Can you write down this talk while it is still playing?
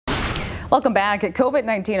Welcome back.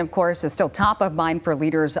 COVID-19, of course, is still top of mind for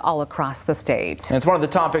leaders all across the state. And it's one of the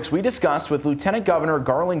topics we discussed with Lieutenant Governor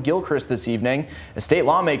Garlin Gilchrist this evening as state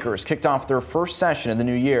lawmakers kicked off their first session of the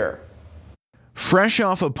new year. Fresh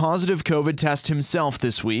off a positive COVID test himself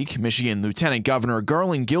this week, Michigan Lieutenant Governor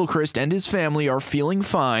Garlin Gilchrist and his family are feeling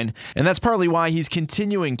fine, and that's partly why he's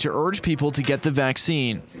continuing to urge people to get the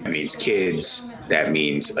vaccine. That means kids, that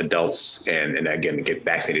means adults, and again, get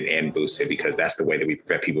vaccinated and boosted, because that's the way that we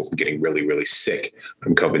prevent people from getting really, really sick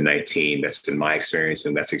from COVID-19. That's been my experience,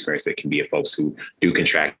 and that's the experience that can be of folks who do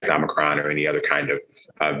contract Omicron or any other kind of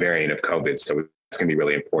variant of COVID. So it's going to be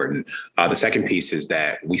really important. The second piece is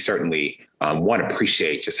that we certainly want to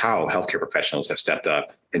appreciate just how healthcare professionals have stepped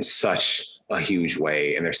up in such a huge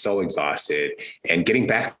way, and they're so exhausted, and getting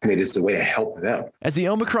vaccinated is the way to help them. As the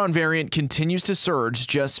Omicron variant continues to surge,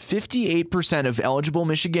 just 58% of eligible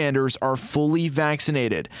Michiganders are fully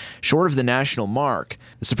vaccinated, short of the national mark.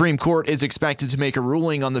 The Supreme Court is expected to make a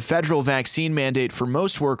ruling on the federal vaccine mandate for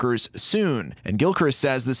most workers soon, and Gilchrist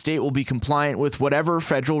says the state will be compliant with whatever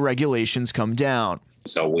federal regulations come down.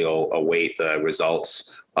 So we'll await the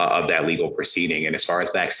results of that legal proceeding. And as far as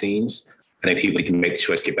vaccines, I think people can make the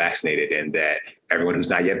choice to get vaccinated, and that everyone who's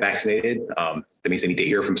not yet vaccinated, that means they need to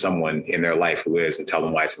hear from someone in their life who is and tell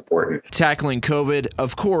them why it's important. Tackling COVID,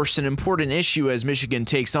 of course, an important issue as Michigan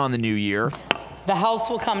takes on the new year. The House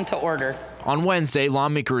will come to order. On Wednesday,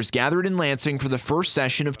 lawmakers gathered in Lansing for the first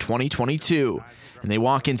session of 2022. And they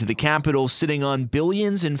walk into the Capitol sitting on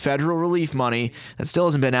billions in federal relief money that still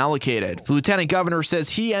hasn't been allocated. The lieutenant governor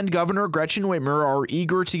says he and Governor Gretchen Whitmer are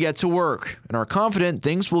eager to get to work and are confident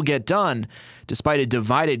things will get done despite a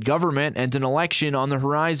divided government and an election on the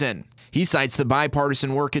horizon. He cites the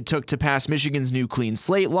bipartisan work it took to pass Michigan's new clean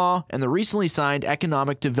slate law and the recently signed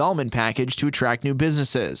economic development package to attract new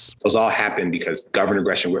businesses. Those all happened because Governor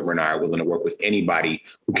Gretchen Whitmer and I are willing to work with anybody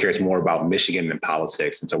who cares more about Michigan than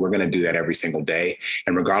politics. And so we're going to do that every single day.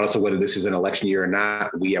 And regardless of whether this is an election year or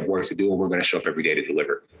not, we have work to do, and we're going to show up every day to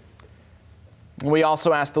deliver. We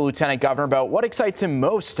also asked the lieutenant governor about what excites him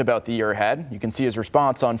most about the year ahead. You can see his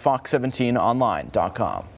response on fox17online.com.